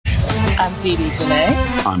I'm Dee Dee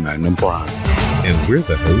Janae. I'm Magnum Prime. And we're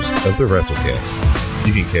the hosts of the WrestleCast.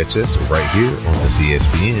 You can catch us right here on the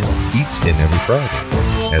CSPN each and every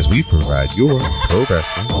Friday as we provide your pro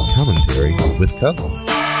wrestling commentary with color.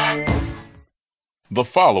 The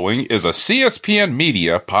following is a CSPN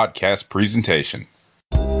Media podcast presentation.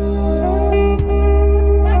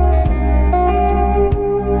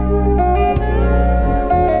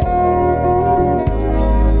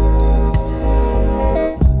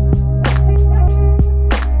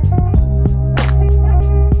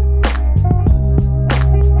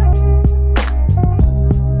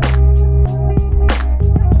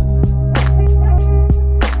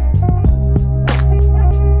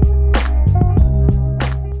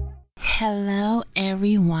 Hello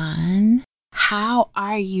everyone, how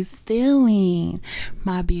are you feeling,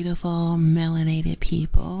 my beautiful melanated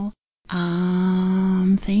people?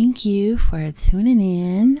 Thank you for tuning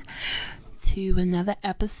in to another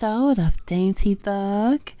episode of Dainty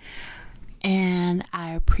Thug, and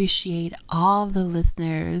I appreciate all the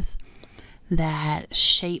listeners that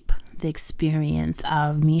shape the experience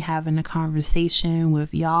of me having a conversation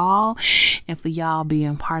with y'all, and for y'all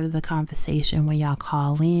being part of the conversation when y'all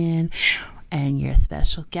call in and your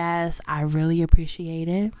special guests. I really appreciate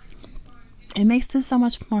it. It makes this so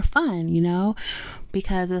much more fun,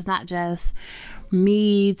 because it's not just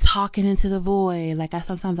me talking into the void. Like,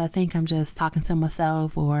 sometimes I think I'm just talking to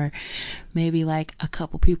myself, or maybe like a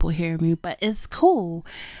couple people hear me, but it's cool.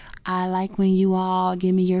 I like when you all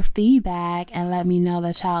give me your feedback and let me know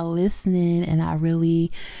that y'all listening, and I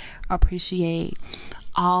really appreciate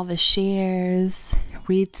all the shares,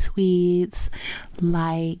 retweets,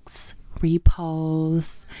 likes,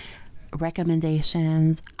 reposts,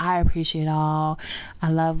 recommendations. I appreciate all.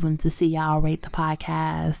 I love when to see y'all rate the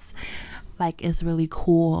podcast. Like, it's really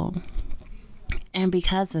cool. And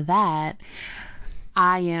because of that,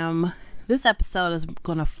 this episode is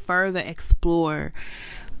going to further explore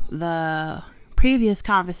the previous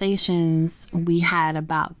conversations we had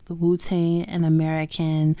about the Wu-Tang and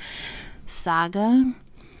American Saga.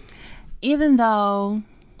 Even though,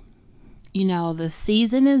 the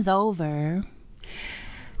season is over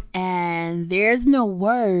and there's no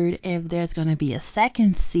word if there's going to be a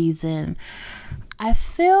second season, I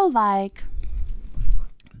feel like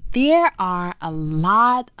there are a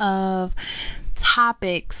lot of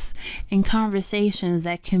topics and conversations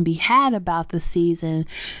that can be had about the season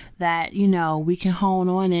that, we can hone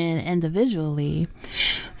on in individually.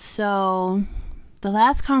 So the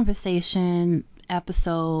last conversation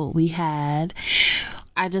episode we had,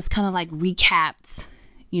 I just kind of recapped,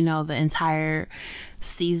 the entire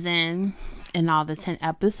season and all the 10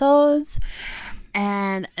 episodes.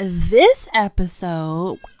 And this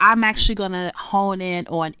episode, I'm actually going to hone in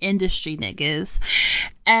on industry niggas.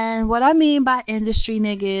 And what I mean by industry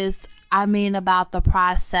niggas, I mean about the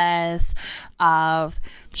process of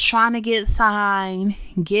trying to get signed,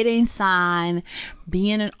 getting signed,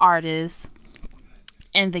 being an artist,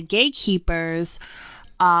 and the gatekeepers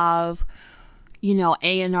of,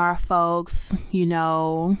 A&R folks,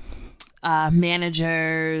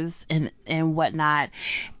 managers and whatnot,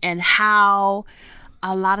 and how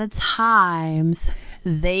a lot of times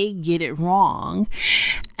they get it wrong.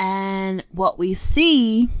 And what we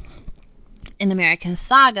see in American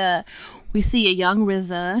Saga, we see a young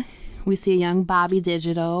RZA, we see a young Bobby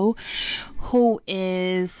Digital, who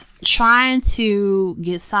is trying to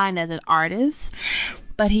get signed as an artist,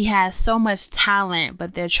 but he has so much talent,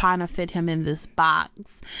 but they're trying to fit him in this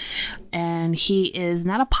box. And he is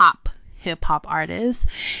not a hip hop artist.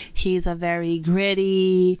 He's a very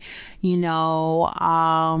gritty, very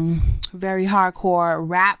hardcore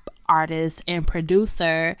rap artist and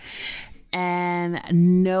producer, and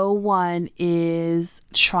no one is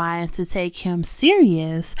trying to take him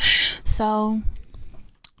serious. So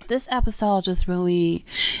this episode just really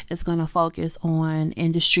is going to focus on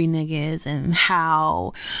industry niggas and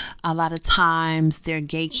how a lot of times they're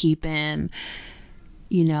gatekeeping,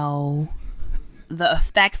 the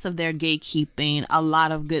effects of their gatekeeping. A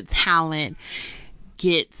lot of good talent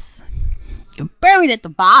gets buried at the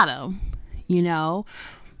bottom,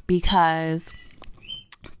 because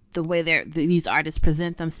the way these artists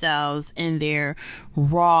present themselves in their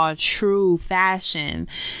raw, true fashion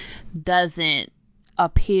doesn't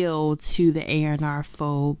appeal to the A&R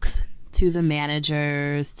folks, to the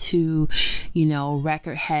managers, to,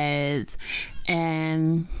 record heads.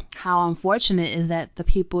 And how unfortunate is that the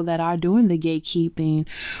people that are doing the gatekeeping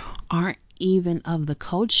aren't even of the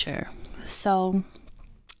culture. So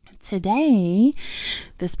today,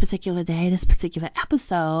 this particular day, this particular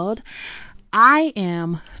episode, I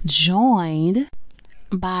am joined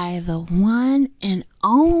by the one and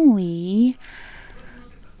only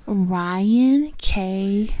Ryan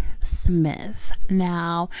K. Smith.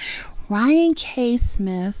 Now, Ryan K.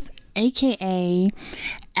 Smith, aka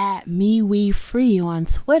at MeWeFree on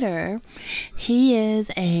Twitter, he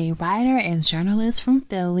is a writer and journalist from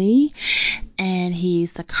Philly, and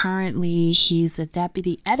he's the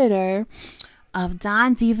deputy editor of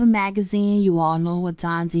Don Diva magazine. You all know what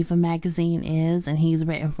Don Diva magazine is, and he's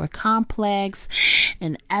written for Complex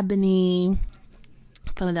and Ebony,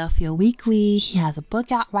 Philadelphia Weekly. He has a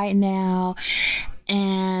book out right now,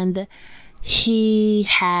 and he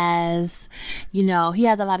has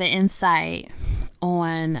a lot of insight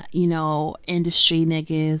on, industry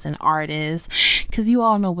niggas and artists, because you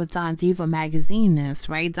all know what Don Diva magazine is,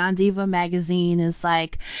 right? Don Diva magazine is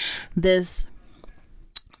like this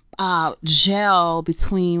gel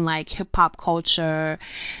between like hip hop culture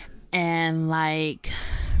and like,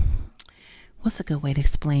 what's a good way to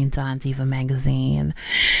explain Don Diva magazine?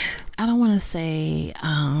 I don't want to say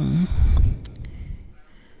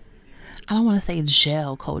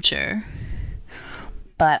jail culture,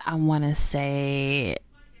 but I want to say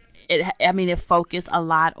it focused a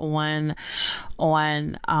lot on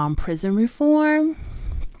prison reform,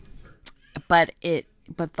 but the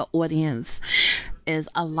audience is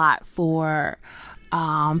a lot for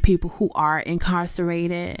people who are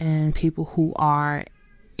incarcerated and people who are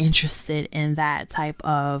interested in that type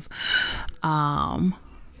of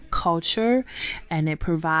culture, and it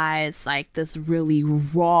provides like this really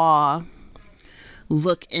raw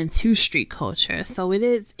look into street culture. So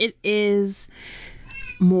it is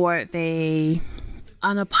more of a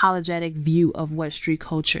unapologetic view of what street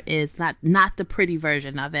culture is, not the pretty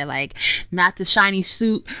version of it, like not the shiny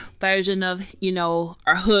suit version of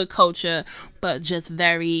our hood culture, but just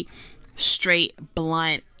very straight,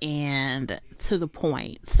 blunt, and to the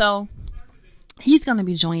point. So he's going to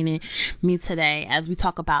be joining me today as we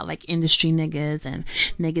talk about like industry niggas and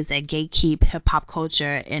niggas that gatekeep hip hop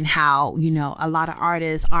culture, and how a lot of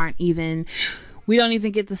artists we don't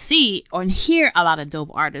even get to see or hear a lot of dope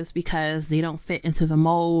artists because they don't fit into the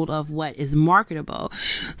mold of what is marketable.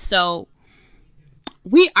 So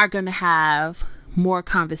we are going to have more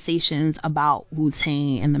conversations about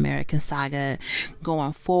Wu-Tang and the American Saga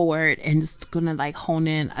going forward, and just going to like hone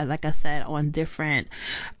in, like I said, on different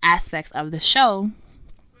aspects of the show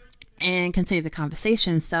and continue the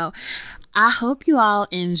conversation. So I hope you all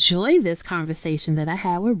enjoy this conversation that I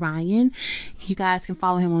had with Ryan. You guys can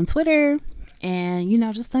follow him on Twitter, and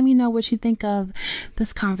just let me know what you think of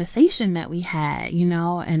this conversation that we had.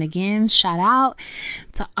 And again, shout out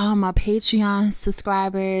to all my Patreon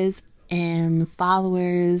subscribers and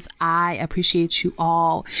followers. I appreciate you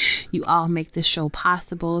all. You all make this show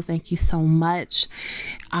possible. Thank you so much.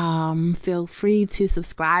 Feel free to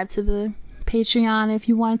subscribe to the Patreon if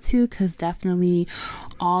you want to, because definitely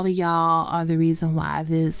all of y'all are the reason why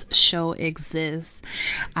this show exists.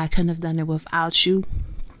 I couldn't have done it without you.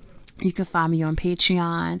 You can find me on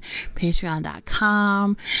Patreon,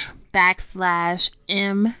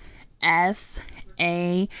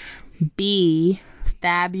 patreon.com/MSAB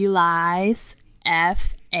Fabulize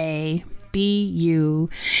FABULIZEMAG.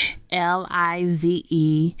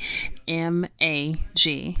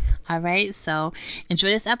 All right, so enjoy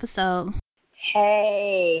this episode.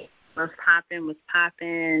 Hey, what's poppin'?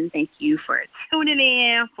 Thank you for tuning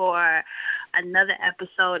in for another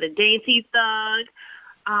episode of Dainty Thug.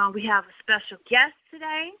 We have a special guest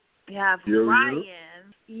today. We have Ryan.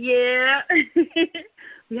 Yeah.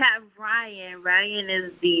 We have Ryan. Ryan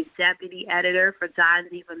is the deputy editor for Don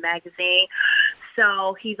Diva magazine.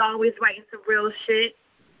 So he's always writing some real shit.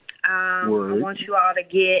 I want you all to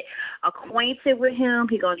get acquainted with him.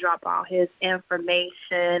 He's going to drop all his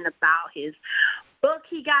information about his book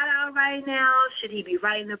he got out right now, should he be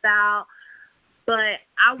writing about. But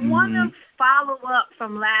I want to follow up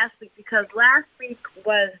from last week, because last week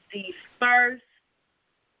was the first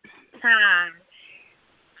time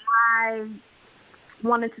I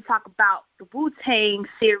wanted to talk about the Wu-Tang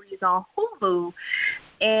series on Hulu.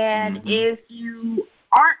 And if you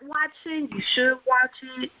aren't watching, you should watch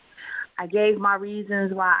it. I gave my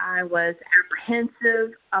reasons why I was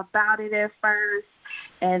apprehensive about it at first,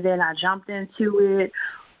 and then I jumped into it.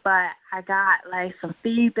 But I got like some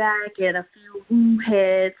feedback, and a few Woo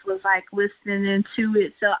heads was like listening into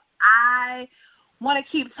it. So I want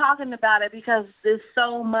to keep talking about it, because there's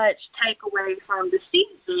so much takeaway from the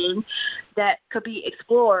season that could be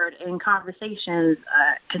explored in conversations,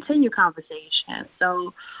 continued conversation.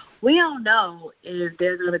 So we don't know if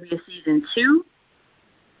there's going to be a season 2.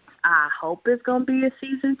 I hope it's going to be a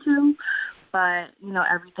season 2. But,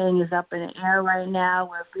 everything is up in the air right now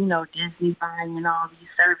with, Disney buying all these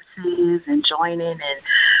services and joining and,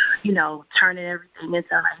 turning everything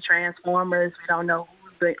into like Transformers. We don't know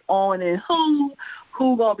who's been on and who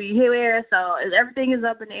gonna be here. So everything is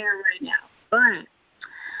up in the air right now. But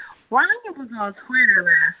Ryan was on Twitter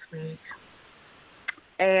last week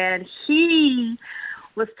and he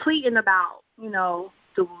was tweeting about,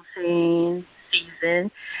 the Wu-Tang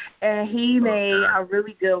season, and he made a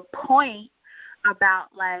really good point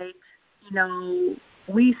about, like,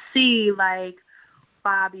 we see, like,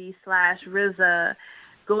 Bobby / RZA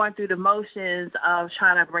going through the motions of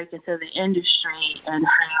trying to break into the industry and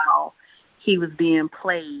how he was being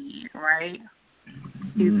played, right?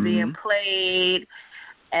 He was being played,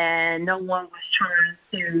 and no one was trying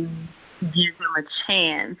to give him a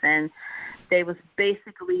chance, and they was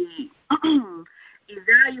basically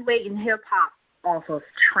evaluating hip-hop off of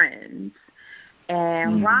trends.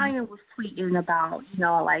 And Ryan was tweeting about,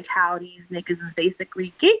 like how these niggas is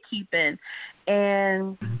basically gatekeeping.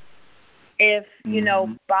 And if,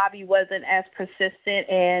 Bobby wasn't as persistent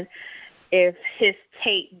and if his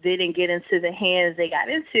tape didn't get into the hands they got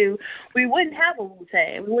into, we wouldn't have a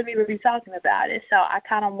Wu-Tang. We wouldn't even be talking about it. So I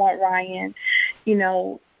kind of want Ryan,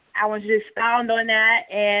 I want you to expound on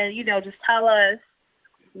that and, just tell us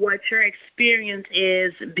what your experience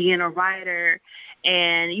is being a writer,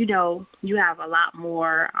 and you have a lot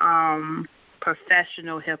more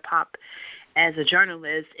professional hip hop as a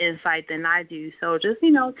journalist insight than I do. So just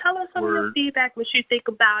tell us some of your feedback, what you think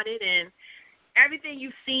about it, and everything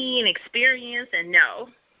you've seen, experienced, and know.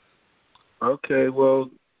 Okay, well,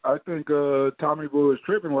 I think Tommy Boy is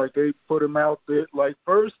tripping. Like, they put him out there. Like,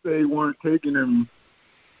 first they weren't taking him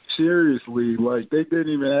seriously. Like, they didn't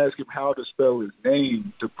even ask him how to spell his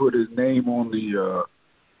name to put his name on the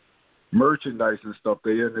merchandise and stuff.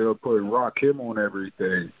 They ended up putting Rakim on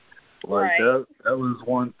everything. Like, that was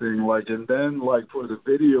one thing. Like, and then, like, for the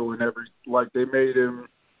video and like, they made him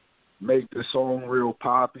make the song real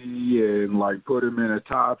poppy and, like, put him in a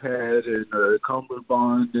top hat and a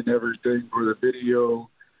cummerbund and everything for the video,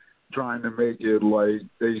 trying to make it, like,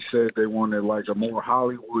 they said they wanted, like, a more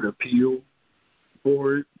Hollywood appeal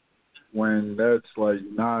for it, when that's, like,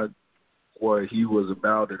 not what he was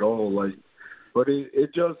about at all. Like, but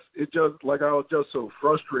it just like, I was just so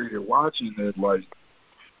frustrated watching it. Like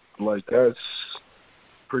that's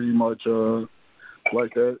pretty much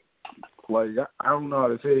like that. Like, I don't know how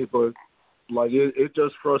to say it, but like it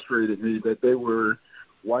just frustrated me that they were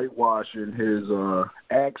whitewashing his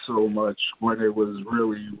act so much when it was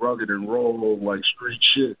really rugged and raw, like street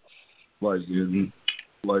shit. Like, and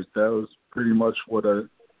like that was pretty much what I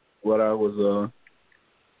was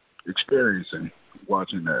experiencing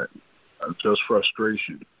watching that. Just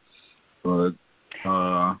frustration. But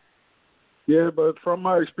yeah, but from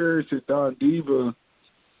my experience at Don Diva,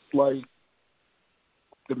 like,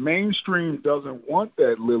 the mainstream doesn't want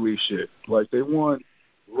that Lily shit. Like, they want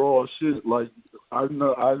raw shit. Like, I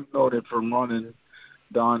know that from running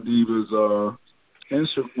Don Diva's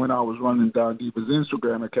when I was running Don Diva's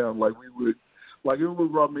Instagram account, like, it would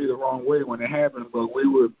rub me the wrong way when it happened, but we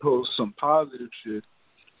would post some positive shit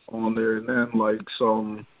on there, and then, like,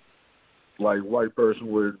 some, like, white person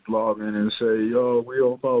would log in and say, "Yo, we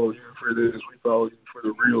don't follow you for this. We follow you for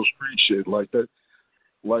the real street shit." Like that.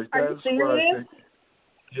 Like, that's what I think.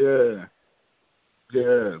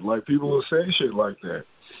 Yeah. Like, people will say shit like that,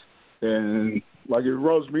 and like, it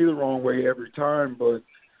rubs me the wrong way every time. But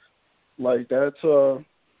like, that's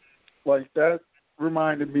like, that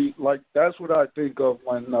reminded me, like, that's what I think of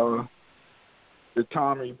when the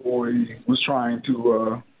Tommy Boy was trying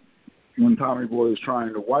to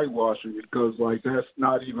whitewash it, because, like, that's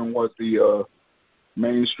not even what the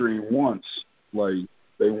mainstream wants. Like,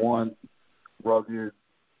 they want rugged,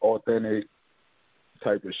 authentic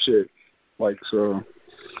type of shit. Like, so,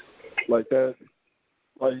 like that,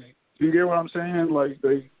 like, you get what I'm saying? Like,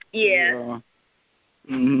 they,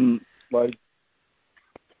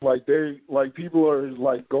 like they, like, people are,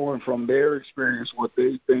 like, going from their experience what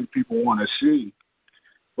they think people want to see,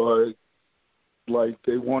 but, like,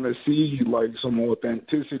 they want to see, like, some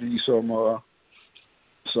authenticity, some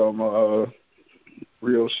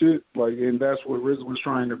real shit, like, and that's what Riz was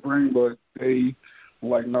trying to bring, but they,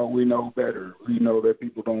 like, no, we know better. We know that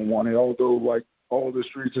people don't want it, although, like, all the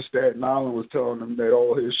streets of Staten Island was telling them that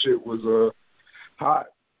all his shit was hot.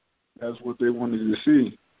 That's what they wanted to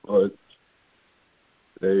see, but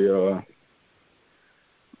they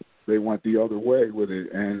went the other way with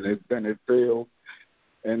it, and then it failed.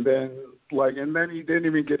 And then he didn't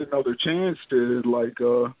even get another chance to, like,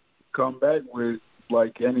 come back with,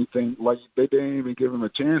 like anything. Like they didn't even give him a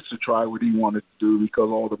chance to try what he wanted to do because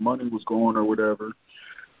all the money was gone or whatever.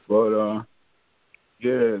 But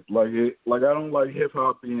yeah, like I don't like hip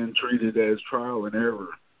hop being treated as trial and error.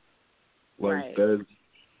 Like right.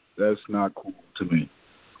 that's not cool to me.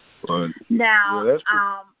 But Now, yeah, that's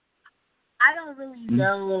I don't really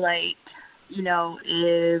know, like,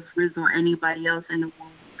 if Rizzo or anybody else in the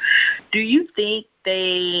world, do you think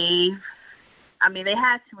they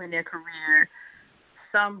had to in their career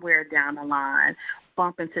somewhere down the line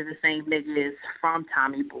bump into the same niggas from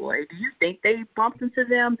Tommy Boy? Do you think they bumped into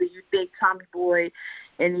them? Do you think Tommy Boy,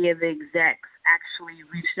 any of the execs, actually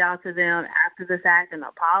reached out to them after the fact and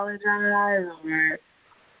apologized? Or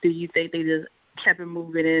do you think they just kept it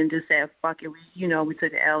moving and just said, fuck it, we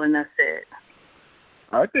took the L and that's it?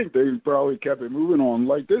 I think they probably kept it moving on.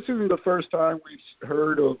 Like, this isn't the first time we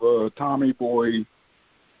heard of Tommy Boy,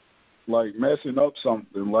 like, messing up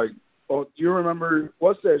something. Like, do you remember,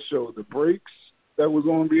 what's that show, The Breaks, that was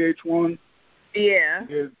on VH1? Yeah.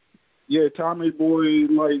 Yeah, Tommy Boy,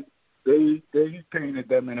 like, they painted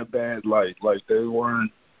them in a bad light. Like, they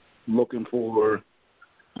weren't looking for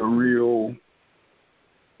the real,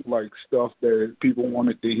 like, stuff that people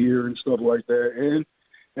wanted to hear and stuff like that.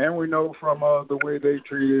 And we know from the way they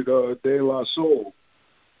treated De La Soul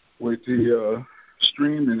with the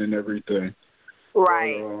streaming and everything.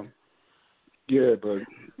 Right. But, yeah, but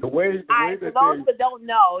the way for that those that don't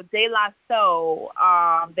know, De La Soul,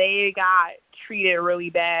 they got treated really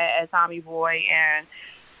bad at Tommy Boy, and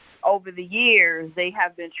over the years they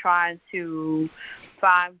have been trying to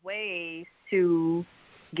find ways to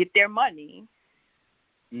get their money.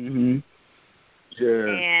 Mhm. Yeah.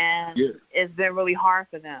 And it's been really hard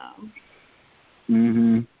for them.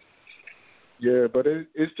 Mhm. Yeah, but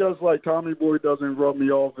it's just like Tommy Boy doesn't rub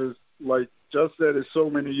me off as, like, just that it's so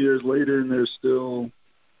many years later and they're still,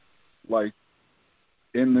 like,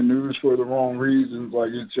 in the news for the wrong reasons.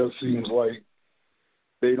 Like, it just seems like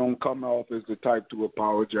they don't come off as the type to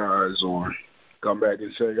apologize or come back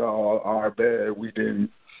and say, oh, our bad, we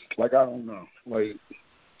didn't. Like, I don't know. Like,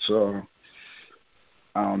 so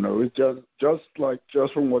I don't know. It's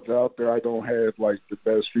just from what's out there, I don't have, like, the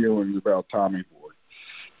best feelings about Tommy Boy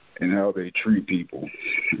and how they treat people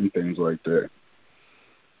and things like that.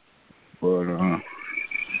 But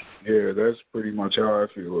yeah, that's pretty much how I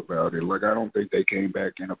feel about it. Like, I don't think they came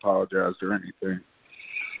back and apologized or anything.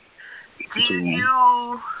 Do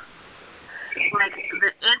you like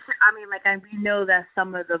we know that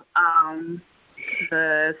some of the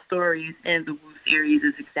stories in the Wu series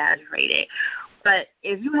is exaggerated, but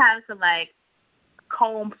if you had to, like,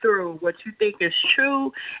 comb through what you think is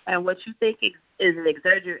true and what you think is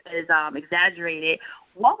exaggerated,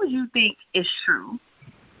 what would you think is true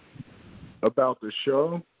about the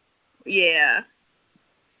show? Yeah.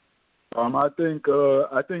 I think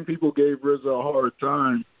people gave Rizzo a hard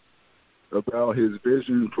time about his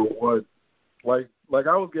vision for what, like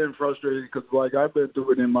I was getting frustrated because, like, I've been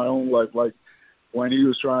through it in my own life. Like, when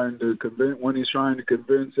he's trying to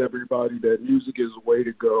convince everybody that music is the way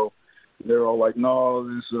to go, they're all like, no,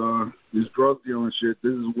 this drug dealing shit,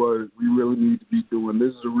 this is what we really need to be doing.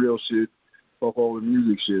 This is the real shit. Fuck all the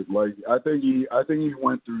music shit. Like, I think he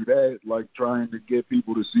went through that, like, trying to get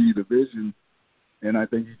people to see the vision, and I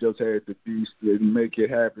think he just had to beast it and make it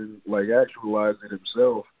happen, like, actualize it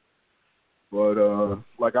himself. But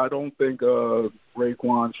like, I don't think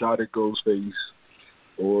Raekwon shot at Ghostface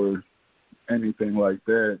or anything like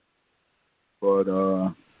that. But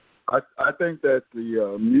I think that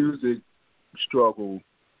the music struggle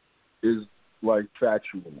is, like,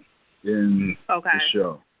 factual in the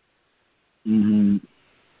show. Mhm.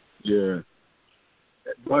 Yeah.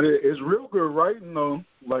 But it's real good writing though.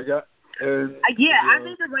 Like, I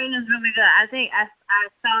think the writing is really good. I think I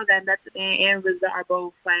saw that Method Man and RZA are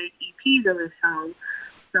both, like, EPs of the show,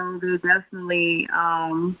 so they're definitely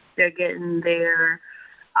they're getting their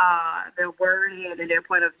word in and their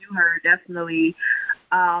point of view heard. Definitely.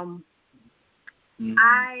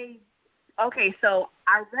 So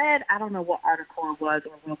I read, I don't know what article it was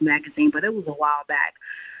or what magazine, but it was a while back.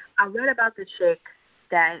 I read about the chick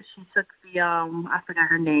that she took I forgot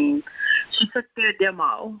her name. She took their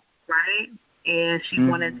demo, right? And she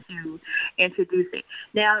wanted to introduce it.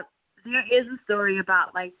 Now, there is a story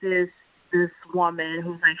about, like, this woman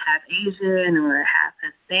who's, like, half Asian or half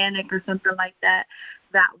Hispanic or something like that,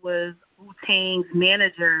 that was Wu-Tang's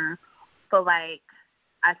manager for, like,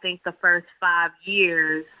 I think the first 5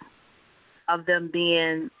 years of them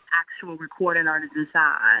being actual recording artists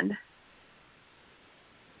signed.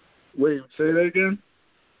 Wait, say that again?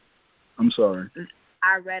 I'm sorry.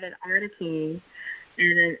 I read an article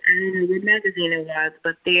and I don't know what magazine it was,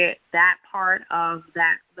 but that part of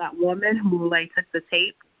that woman who like took the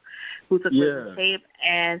tape, the tape,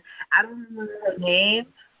 and I don't remember her name,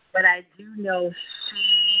 but I do know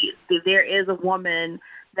there is a woman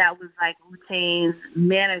that was like Wu-Tang's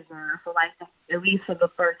manager for like at least for the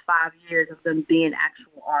first 5 years of them being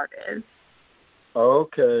actual artists.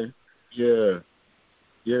 Okay. Yeah.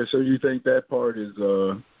 Yeah, so you think that part is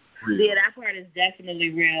real? Yeah, that part is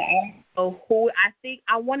definitely real. I don't know who.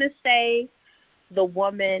 I want to say the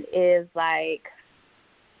woman is like.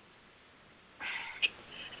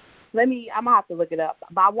 I'm gonna have to look it up,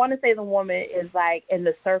 but I want to say the woman is like in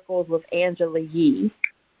the circles with Angela Yee.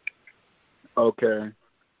 Okay.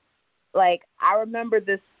 Like I remember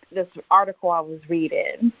this article I was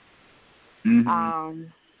reading,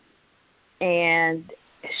 and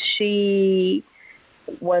she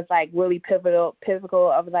was like really pivotal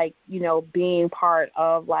of like, you know, being part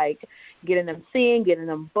of like getting them seen, getting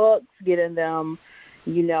them books, getting them,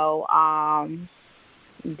 you know,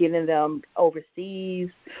 getting them overseas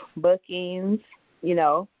bookings, you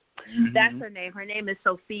know. That's her name. Her name is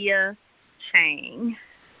Sophia Chang.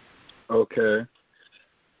 Okay.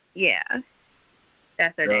 Yeah.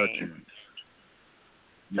 That's her name.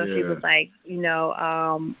 So she was like, you know,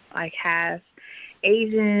 like half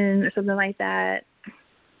Asian or something like that.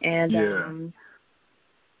 And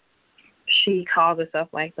she calls herself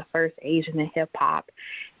like the first Asian in hip hop.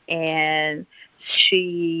 And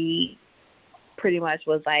she pretty much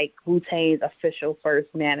was like Wu-Tang's official first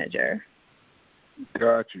manager.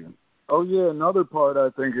 Got you. Oh yeah, another part I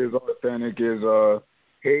think is authentic is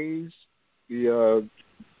Hayes, the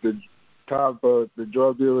drug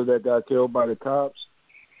dealer that got killed by the cops,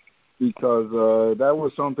 because that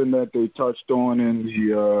was something that they touched on in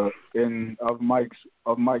the of Mike's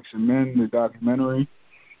and Men, the documentary.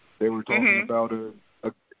 They were talking about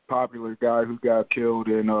a popular guy who got killed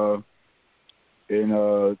in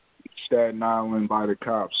Staten Island by the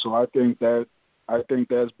cops. So I think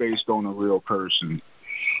that's based on a real person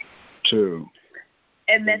too.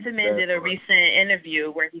 And Method Man did a recent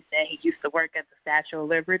interview where he said he used to work at the Statue of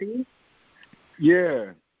Liberty.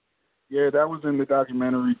 Yeah, that was in the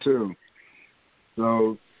documentary too.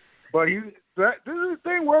 So, but this is the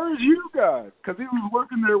thing. Where is you guys? Because he was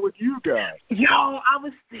working there with you guys. Yo, I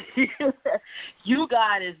was. You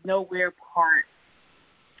guys is nowhere part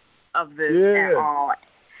of this at all.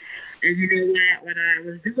 And you know what? When I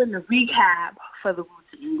was doing the recap for the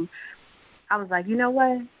Wu-Tang, I was like, you know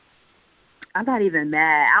what? I'm not even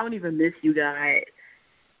mad. I don't even miss you guys.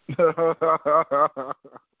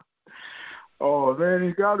 Oh man,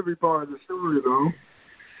 he's got to be part of the story though.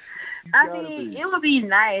 I mean, it would be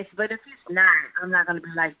nice, but if he's not, I'm not gonna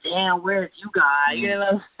be like, damn, where's you guys? You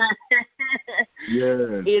know?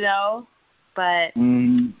 Yeah. You know, but.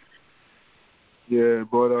 Yeah,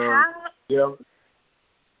 but yeah.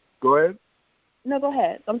 Go ahead. No, go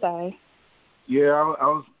ahead. I'm sorry. Yeah, I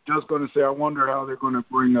was just going to say, I wonder how they're going to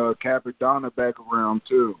bring Capadonna back around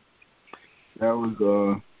too. That was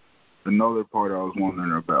another part I was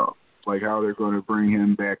wondering about, like how they're going to bring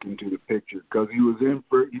him back into the picture, because he was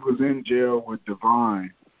in jail with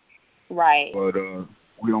Divine, right? But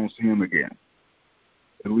we don't see him again.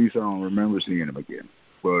 At least I don't remember seeing him again.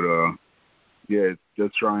 But yeah,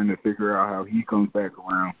 just trying to figure out how he comes back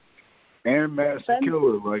around. And Master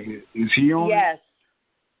Killer, like, is he on? Yes.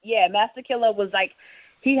 Yeah, Master Killer was like,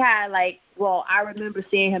 he had like, well, I remember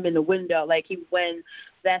seeing him in the window. Like when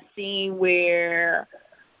that scene where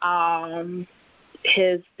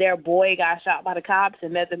their boy got shot by the cops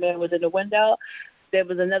and Method Man was in the window. There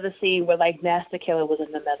was another scene where like Master Killer was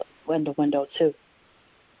in the window too.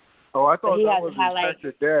 Oh, I thought that was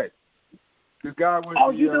Inspector Deck. The guy was.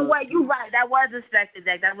 Oh, you know what? You're right. That was Inspector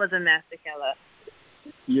Deck. That wasn't Master Killer.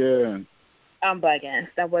 Yeah. I'm bugging.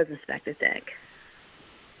 That was Inspector Deck.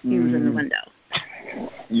 He was in the window.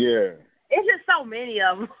 Yeah. It's just so many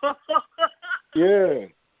of them. Yeah.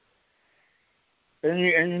 And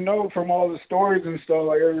you know, from all the stories and stuff,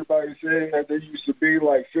 like everybody's saying that there used to be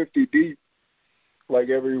like 50 deep, like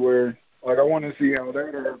everywhere. Like I want to see how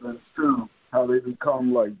that happens too. How they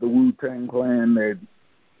become like the Wu-Tang Clan that,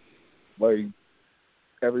 like,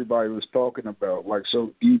 everybody was talking about, like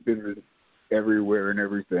so deep in everywhere and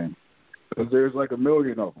everything. Because there's like 1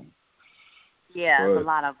 million of them. Yeah, there's a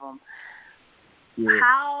lot of them. Yeah.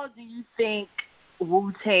 How do you think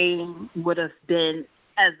Wu-Tang would have been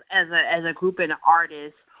as a group and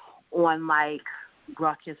artist on like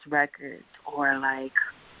Ruckus Records or like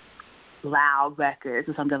Loud Records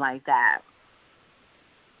or something like that?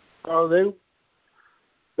 Oh, they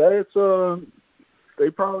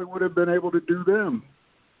probably would have been able to do them.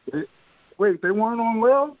 Wait, they weren't on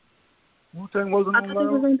Loud? Wu-Tang wasn't I on thought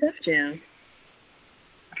it was Loud? on Def Jam.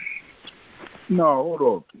 No, hold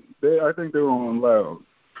up. I think they were on Loud.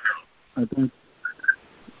 I think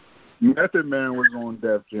Method Man was on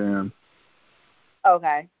Def Jam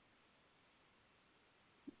Okay.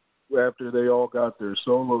 after they all got their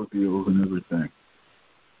solo deals and everything.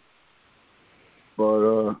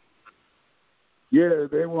 But yeah,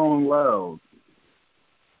 they were on Loud.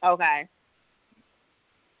 Okay.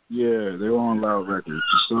 Yeah, they were on Loud Records.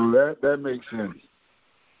 So that makes sense.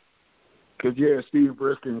 Cause yeah, Steve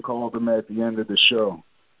Briskin called them at the end of the show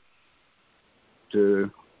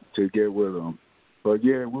to get with them. But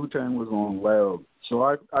yeah, Wu-Tang was on Loud. So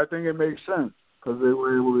I think it makes sense because they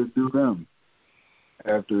were able to do them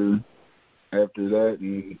after that.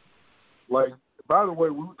 And like, by the way,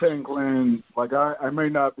 Wu-Tang Clan, like I may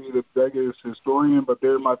not be the biggest historian, but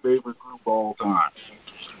they're my favorite group of all time.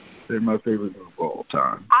 They're my favorite group of all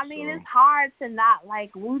time. I mean, it's hard to not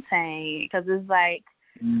like Wu-Tang because it's like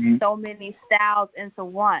so many styles into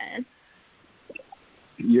one.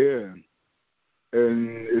 Yeah,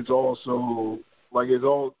 and it's also like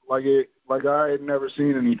I had never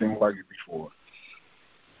seen anything like it before.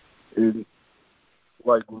 It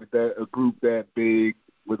like with a group that big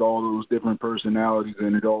with all those different personalities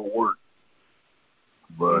and it all worked.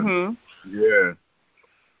 But yeah,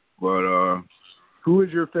 but who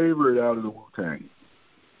is your favorite out of the Wu-Tang?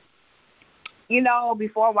 You know,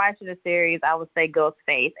 before watching the series, I would say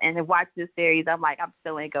Ghostface, and then watching the series, I'm like, I'm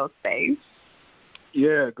still in Ghostface.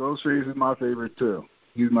 Yeah, Ghostface is my favorite too.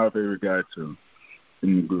 He's my favorite guy too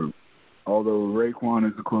in the group. Although Raekwon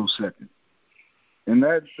is a close second. And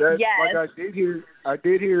that yes. Like I did hear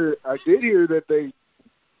that they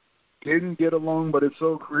didn't get along, but it's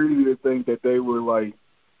so crazy to think that they were like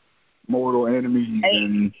mortal enemies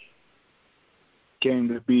and came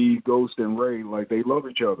to be Ghost and Ray. Like they love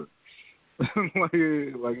each other. like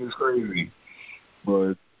it's crazy.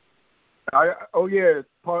 But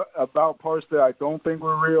about parts that I don't think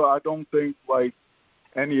were real. I don't think like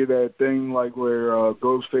any of that thing like where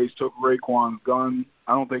Ghostface took Raekwon's gun.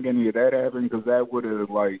 I don't think any of that happened because that would have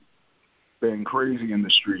like been crazy in the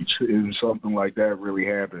streets if something like that really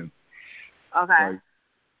happened. Okay. Like,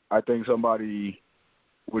 I think somebody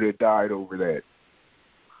would have died over that.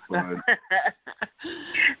 But,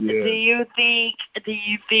 yeah. Do you think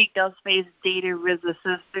Ghostface dated RZA's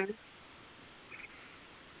sister?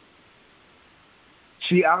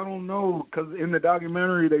 See, I don't know, because in the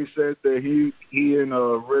documentary they said that he and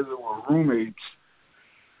RZA were roommates,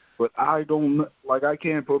 but I don't, like, I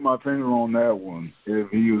can't put my finger on that one, if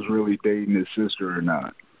he was really dating his sister or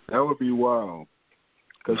not. That would be wild,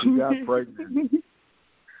 because she got pregnant.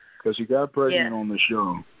 Because she got pregnant on the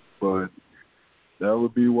show, but that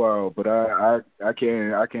would be wild. But I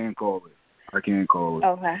can't call it. I can't call it.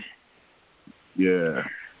 Okay. Yeah,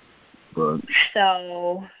 but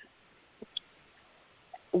so.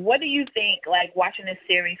 What do you think, like, watching this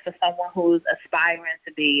series for someone who's aspiring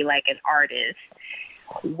to be, like, an artist,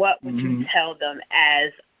 what would you tell them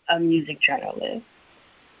as a music journalist?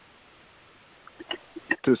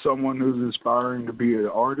 To someone who's aspiring to be an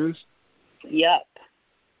artist? Yep.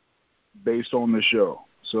 Based on the show.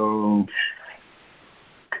 So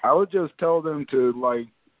I would just tell them to, like,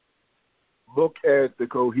 look at the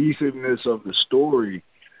cohesiveness of the story.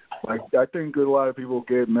 Like, I think a lot of people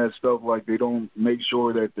get messed up, like, they don't make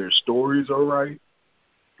sure that their stories are right.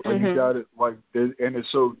 Like, you got it, like, and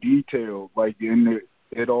it's so detailed, like, and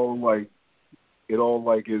it all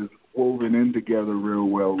is woven in together real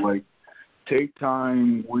well. Like, take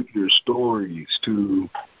time with your stories to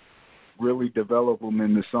really develop them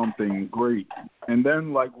into something great. And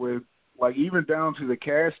then, like, even down to the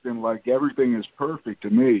casting, like, everything is perfect to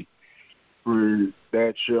me for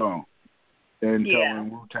that show. And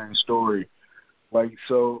telling Wu-Tang's story. Like,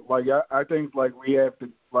 so, like, I think, like, we have to,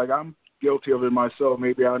 like, I'm guilty of it myself.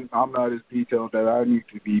 Maybe I'm not as detailed that I need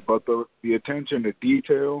to be, but the attention to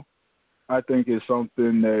detail, I think, is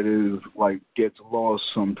something that is, like, gets lost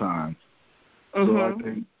sometimes. So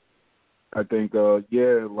I think,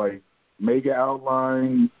 like, make an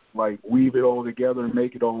outline, like, weave it all together and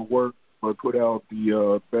make it all work, but put out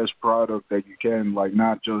the best product that you can, like,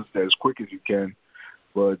 not just as quick as you can,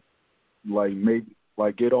 but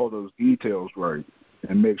get all those details right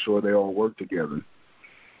and make sure they all work together.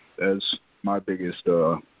 That's my biggest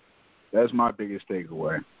takeaway. That's my biggest.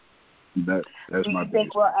 Do you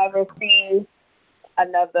think we'll ever see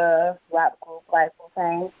another rap group like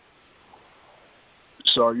Wu-Tang?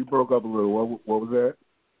 Sorry, you broke up a little. What was that?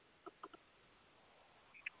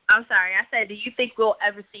 I'm sorry. I said, do you think we'll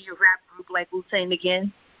ever see a rap group like Wu-Tang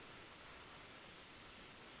again?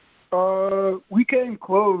 We came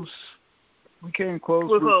close. We came close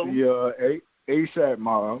With with who? the ASAP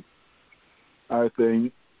mob, I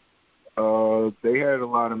think. They had a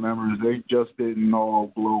lot of members. They just didn't all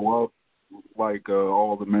blow up like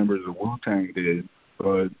all the members of Wu-Tang did.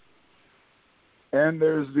 And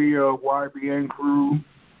there's the YBN crew.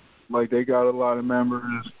 Like, they got a lot of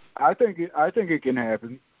members. I think it can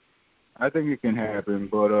happen. I think it can happen,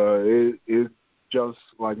 but it just,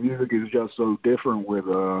 like, music is just so different with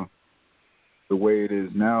the way it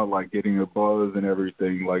is now, like getting a buzz and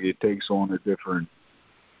everything. Like, it takes on a different,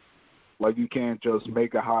 like, you can't just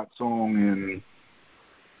make a hot song and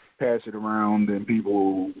pass it around and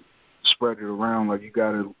people spread it around. Like, you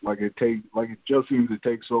gotta, it just seems to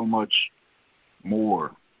take so much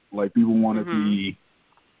more. Like, people want to be,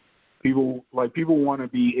 people want to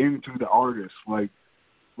be into the artist. Like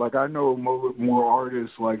I know more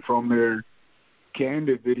artists, like, from their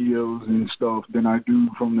candid videos and stuff than I do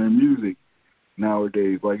from their music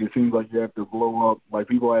nowadays. Like, it seems like you have to blow up. Like,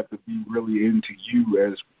 people have to be really into you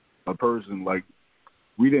as a person. Like,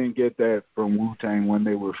 we didn't get that from Wu-Tang when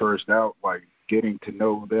they were first out, like, getting to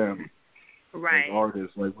know them as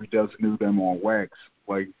artists. Like, we just knew them on wax.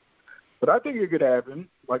 Like, but I think it could happen.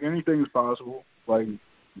 Like, anything's possible. Like,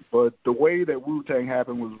 but the way that Wu-Tang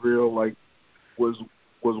happened was real, like, was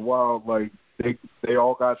wild. Like, they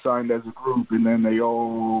all got signed as a group, and then they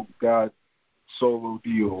all got solo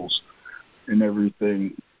deals and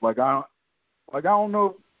everything. Like, I don't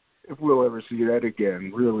know if we'll ever see that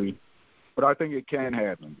again, really. But I think it can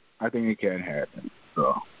happen.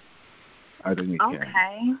 So, I think it can.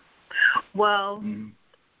 Okay. Well,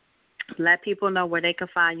 let people know where they can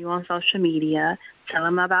find you on social media. Tell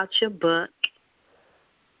them about your book.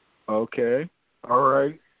 Okay. All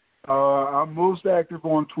right. I'm most active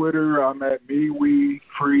on Twitter. I'm at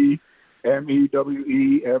MeWeFree,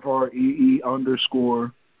 MEWEFREE_.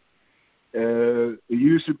 It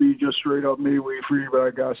used to be just straight up MeWeFree, but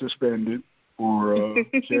I got suspended for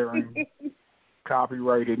sharing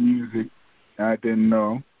copyrighted music. I didn't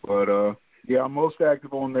know. But, yeah, I'm most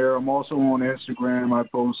active on there. I'm also on Instagram. I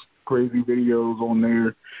post crazy videos on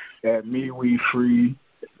there at MeWeFree.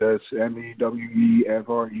 That's MEWEFREE.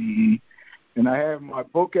 And I have my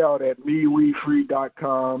book out at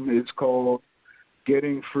MeWeFree.com. It's called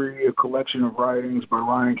Getting Free, a collection of writings by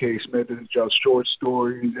Ryan K. Smith. It's just short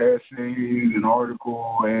stories, essays, an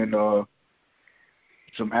article, and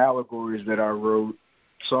some allegories that I wrote.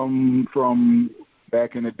 Some from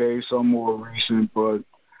back in the day, some more recent, but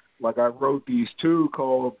like I wrote these two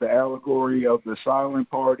called The Allegory of the Silent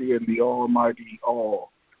Party and the Almighty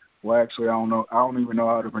All. Well, actually, I don't even know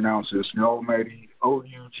how to pronounce this. The Almighty,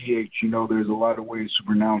 OUGH. You know, there's a lot of ways to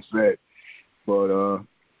pronounce that. But,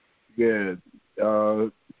 yeah,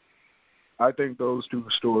 I think those two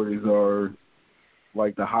stories are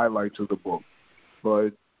like the highlights of the book.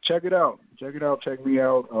 But check it out. Check me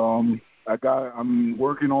out. I'm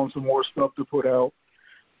working on some more stuff to put out.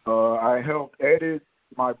 I helped edit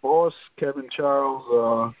my boss, Kevin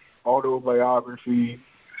Child's autobiography,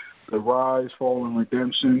 The Rise, Fall, and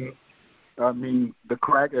Redemption. The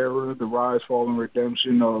crack era, The Rise, Fall, and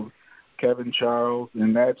Redemption of Kevin Child,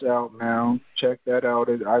 and that's out now. Check that out.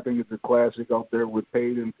 I think it's a classic out there with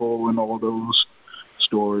Paid in Full and all those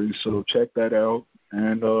stories, so check that out.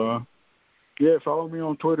 And, yeah, follow me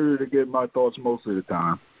on Twitter to get my thoughts most of the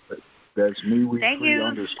time. That's MeWeFree_. Thank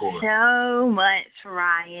you so much,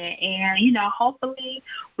 Ryan. And, hopefully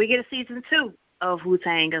we get a season 2 of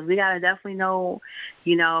Wu-Tang, because we got to definitely know,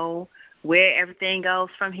 where everything goes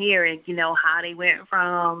from here and, how they went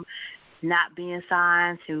from not being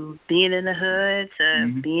signed to being in the hood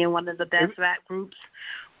to being one of the best rap groups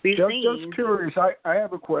we've seen. Just curious, I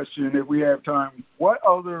have a question if we have time. What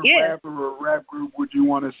other rapper or rap group would you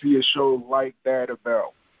want to see a show like that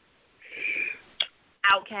about?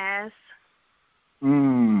 Outkast.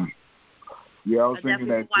 Yeah, I was thinking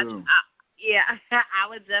that too. I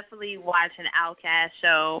would definitely watch an Outkast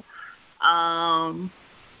show. I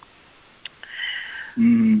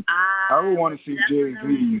would want to see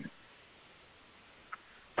Jay-Z.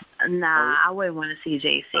 Nah, I wouldn't want to see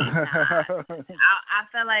Jay-Z. Nah. I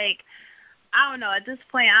feel like, I don't know, at this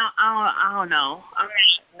point, I don't know.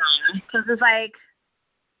 Because it's like,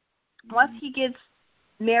 once he gets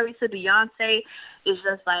married to Beyonce, it's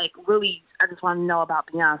just like, really, I just want to know about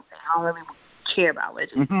Beyonce. I don't really care about what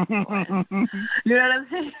Jay-Z's doing. You know what I'm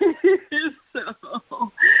saying?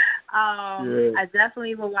 So, I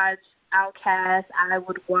definitely would watch Outkast. I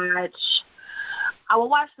would watch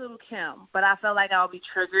Lil' Kim, but I feel like I would be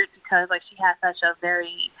triggered because like she has such a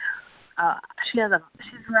very she's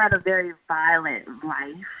had a very violent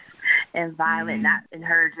life, and violent not in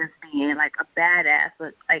her just being like a badass,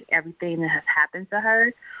 but like everything that has happened to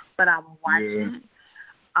her. but I will watch it.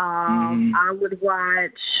 I would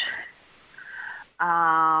watch,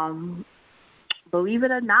 believe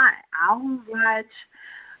it or not, I would watch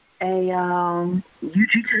a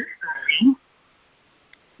UGK story.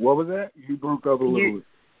 What was that? You broke up a little bit.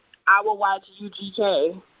 I will watch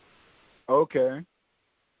UGK. Okay.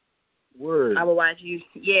 Word. I will watch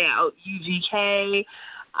UGK.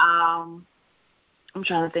 I'm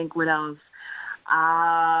trying to think what else.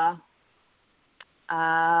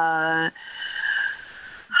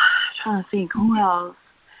 Trying to think who else.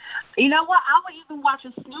 You know what? I would even watch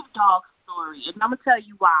a Snoop Dogg story, and I'm gonna tell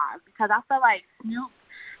you why. Because I feel like Snoop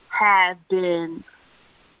has been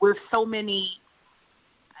with so many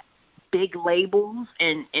big labels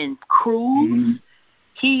and crews.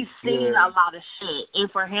 He's seen a lot of shit, and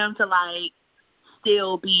for him to like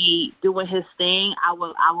still be doing his thing, I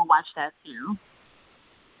will watch that too.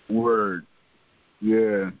 Word.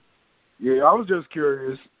 Yeah. Yeah, I was just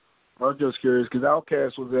curious because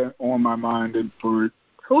Outkast was on my mind. And for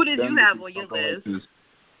who did you have on your list? Like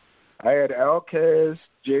I had Outkast,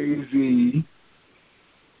 Jay-Z,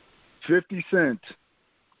 50 Cent.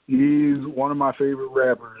 He's one of my favorite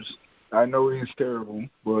rappers. I know he's terrible,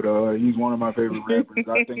 but he's one of my favorite rappers.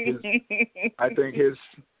 I think his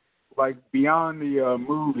like beyond the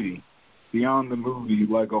movie,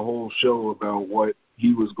 like a whole show about what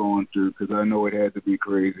he was going through, because I know it had to be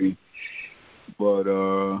crazy. But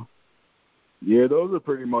yeah, those are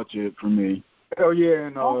pretty much it for me. Oh yeah,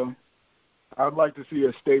 and I'd like to see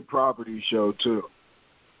a state property show too.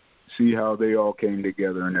 See how they all came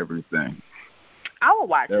together and everything. I will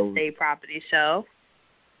watch a state property show.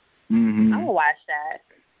 I will watch that.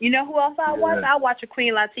 You know who else I'll watch? I'll watch a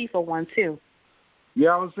Queen Latifah one too.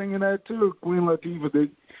 Yeah, I was thinking that too. Queen Latifah,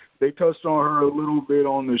 they touched on her a little bit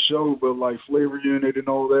on the show, but like Flavor Unit and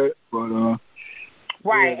all that. But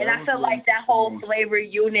right, and I feel like that whole Flavor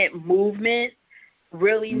Unit movement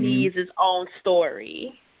really needs its own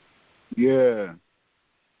story. Yeah.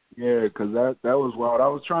 Yeah, because that was wild. I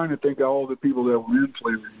was trying to think of all the people that were in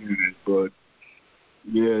Flavor Unit, but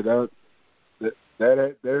yeah,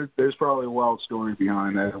 there's probably a wild story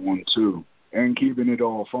behind that one too, and keeping it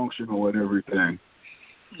all functional and everything.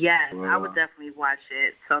 Yes, I would definitely watch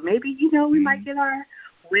it. So maybe we might get our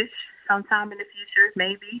wish sometime in the future.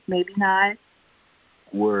 Maybe not.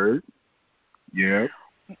 Word. Yep.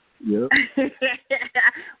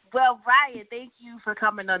 Well, Ryan, thank you for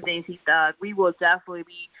coming on Dainty Thug. We will definitely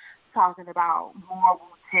be talking about more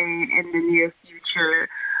Wu-Tang in the near future.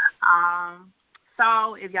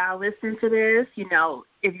 So if y'all listen to this,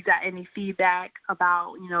 if you got any feedback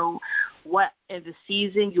about, what in the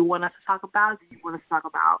season you want us to talk about, do you want us to talk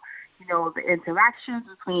about, the interactions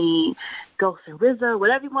between Ghost and RZA,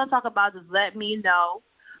 whatever you want to talk about, just let me know.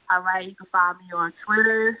 All right, you can find me on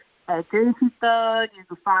Twitter at Dainty Thug. You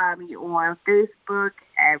can find me on Facebook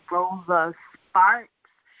at Rosa Sparks.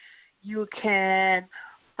 You can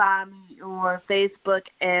find me on Facebook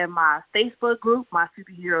and my Facebook group, My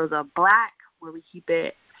Superheroes Are Black, where we keep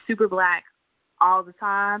it super black all the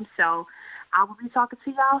time. So I will be talking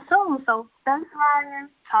to y'all soon. So thanks, Ryan.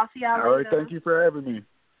 Talk to y'all later. All right, thank you for having me.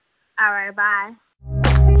 All right, bye.